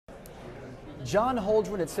John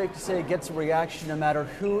Holdren, it's safe to say, gets a reaction no matter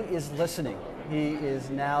who is listening. He is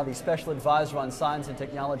now the Special Advisor on Science and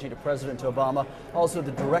Technology to President Obama, also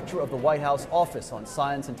the Director of the White House Office on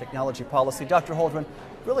Science and Technology Policy. Dr. Holdren,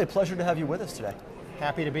 really a pleasure to have you with us today.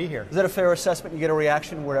 Happy to be here. Is that a fair assessment? You get a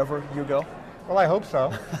reaction wherever you go? Well, I hope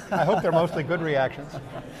so. I hope they're mostly good reactions.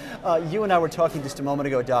 You and I were talking just a moment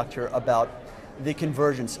ago, Doctor, about the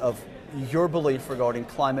convergence of your belief regarding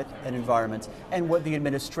climate and environment and what the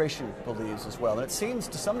administration believes as well. And it seems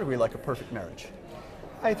to some degree like a perfect marriage.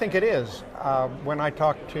 I think it is. When I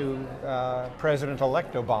talked to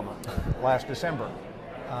President-elect Obama last December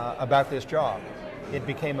about this job, it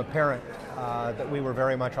became apparent that we were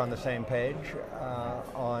very much on the same page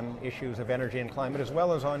on issues of energy and climate, as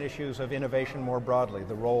well as on issues of innovation more broadly,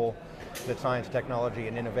 the role that science, technology,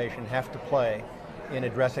 and innovation have to play in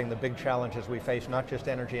addressing the big challenges we face, not just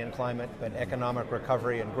energy and climate, but economic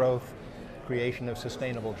recovery and growth, creation of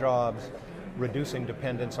sustainable jobs, reducing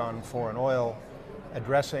dependence on foreign oil,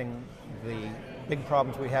 addressing the big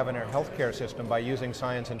problems we have in our healthcare system by using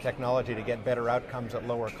science and technology to get better outcomes at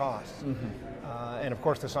lower costs. And of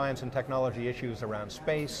course the science and technology issues around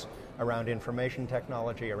space, around information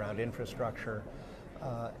technology, around infrastructure,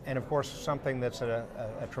 and of course something that's a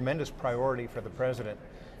tremendous priority for the President,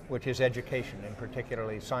 which is education, and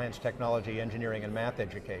particularly science, technology, engineering, and math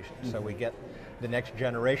education. So we get the next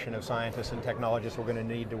generation of scientists and technologists we're going to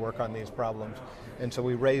need to work on these problems. And so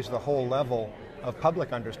we raise the whole level of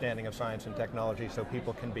public understanding of science and technology so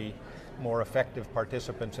people can be more effective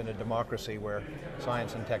participants in a democracy where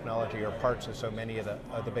science and technology are parts of so many of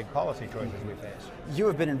the big policy choices we face. You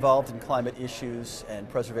have been involved in climate issues and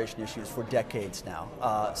preservation issues for decades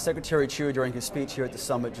now. Secretary Chu, during his speech here at the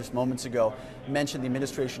summit just moments ago, mentioned the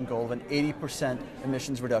administration goal of an 80%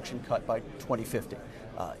 emissions reduction cut by 2050.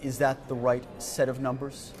 Is that the right set of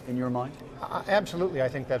numbers in your mind? Absolutely, I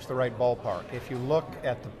think that's the right ballpark. If you look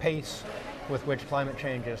at the pace with which climate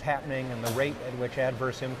change is happening and the rate at which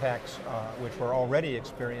adverse impacts, which we're already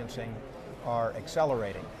experiencing, are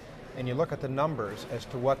accelerating, and you look at the numbers as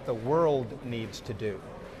to what the world needs to do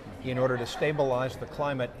in order to stabilize the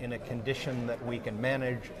climate in a condition that we can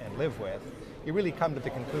manage and live with, you really come to the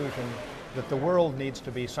conclusion that the world needs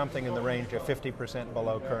to be something in the range of 50%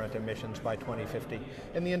 below current emissions by 2050.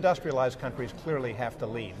 And the industrialized countries clearly have to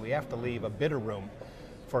lead. We have to leave a bit of room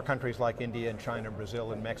for countries like India and China,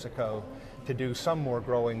 Brazil and Mexico to do some more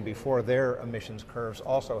growing before their emissions curves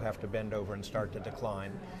also have to bend over and start to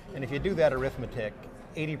decline. And if you do that arithmetic,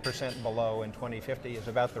 80% below in 2050 is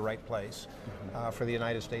about the right place for the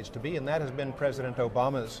United States to be, and that has been President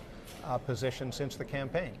Obama's position since the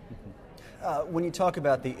campaign. When you talk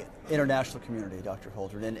about the international community, Dr.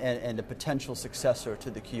 Holdren, and a potential successor to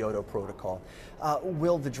the Kyoto Protocol,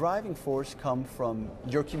 will the driving force come from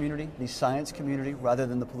your community, the science community, rather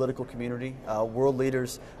than the political community? World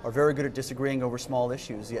leaders are very good at disagreeing over small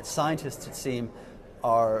issues, yet scientists, it seems,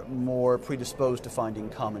 are more predisposed to finding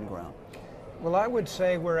common ground. Well, I would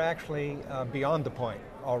say we're actually beyond the point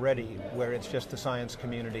already where it's just the science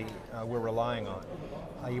community we're relying on.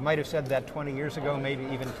 You might have said that 20 years ago, maybe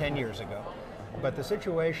even 10 years ago. But the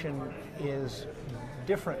situation is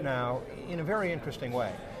different now in a very interesting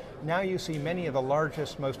way. Now you see many of the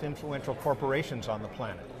largest, most influential corporations on the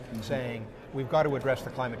planet saying, we've got to address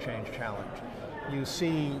the climate change challenge. You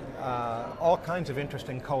see all kinds of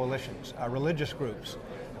interesting coalitions, religious groups,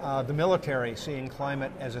 the military seeing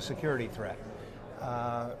climate as a security threat.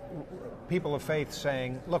 People of faith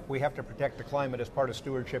saying, look, we have to protect the climate as part of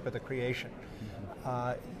stewardship of the creation.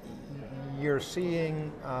 You're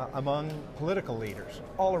seeing among political leaders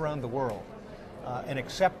all around the world an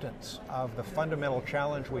acceptance of the fundamental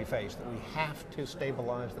challenge we face, that we have to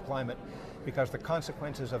stabilize the climate because the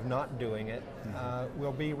consequences of not doing it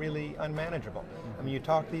will be really unmanageable. I mean, you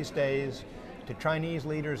talk these days to Chinese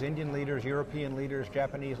leaders, Indian leaders, European leaders,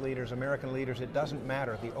 Japanese leaders, American leaders, it doesn't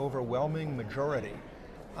matter. The overwhelming majority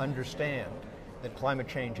understand that climate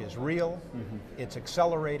change is real, it's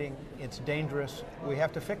accelerating, it's dangerous, we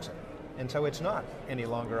have to fix it. And so it's not any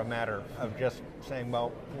longer a matter of just saying,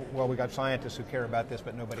 well, we got scientists who care about this,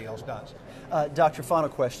 but nobody else does. Doctor, final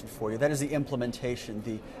question for you. That is the implementation,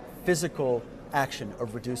 the physical action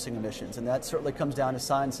of reducing emissions, and that certainly comes down to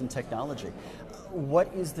science and technology.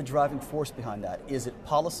 What is the driving force behind that? Is it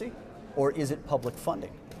policy, or is it public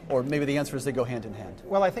funding? Or maybe the answer is they go hand in hand.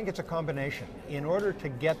 Well, I think it's a combination. In order to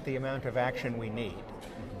get the amount of action we need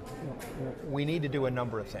to do a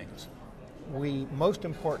number of things. We, most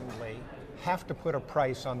importantly, have to put a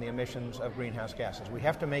price on the emissions of greenhouse gases. We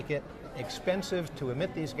have to make it expensive to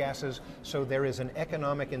emit these gases so there is an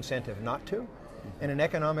economic incentive not to, and an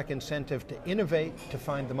economic incentive to innovate to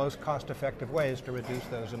find the most cost-effective ways to reduce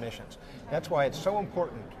those emissions. That's why it's so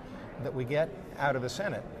important that we get out of the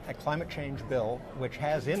Senate a climate change bill which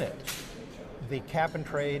has in it the cap and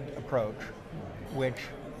trade approach, which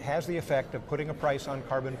has the effect of putting a price on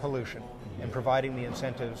carbon pollution and providing the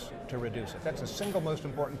incentives to reduce it. That's the single most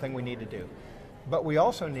important thing we need to do. But we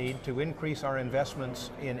also need to increase our investments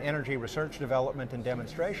in energy research, development, and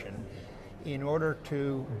demonstration in order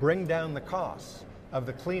to bring down the costs of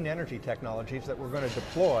the clean energy technologies that we're going to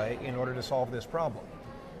deploy in order to solve this problem.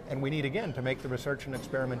 And we need, again, to make the research and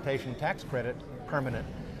experimentation tax credit permanent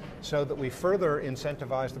so that we further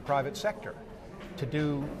incentivize the private sector to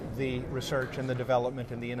do the research and the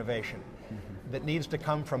development and the innovation that needs to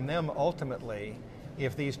come from them ultimately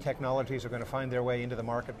if these technologies are going to find their way into the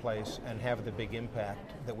marketplace and have the big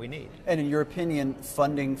impact that we need. And in your opinion,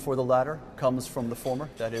 funding for the latter comes from the former,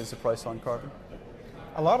 that is, the price on carbon?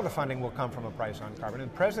 A lot of the funding will come from a price on carbon, and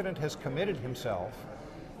the President has committed himself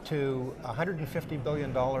to $150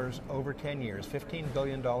 billion over 10 years, $15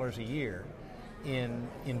 billion a year in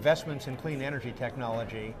investments in clean energy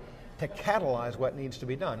technology to catalyze what needs to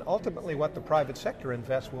be done. Ultimately, what the private sector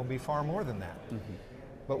invests will be far more than that.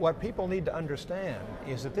 But what people need to understand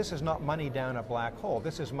is that this is not money down a black hole.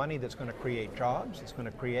 This is money that's going to create jobs, it's going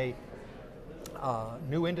to create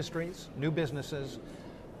new industries, new businesses.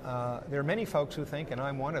 There are many folks who think, and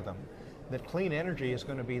I'm one of them, that clean energy is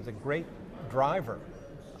going to be the great driver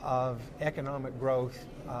of economic growth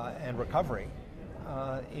and recovery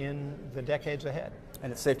in the decades ahead.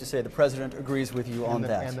 And it's safe to say the President agrees with you on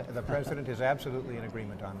that. And the President is absolutely in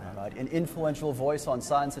agreement on that. Right. An influential voice on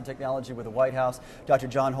science and technology with the White House, Dr.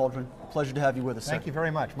 John Holdren, pleasure to have you with us, sir. Thank you very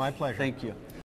much. My pleasure. Thank you.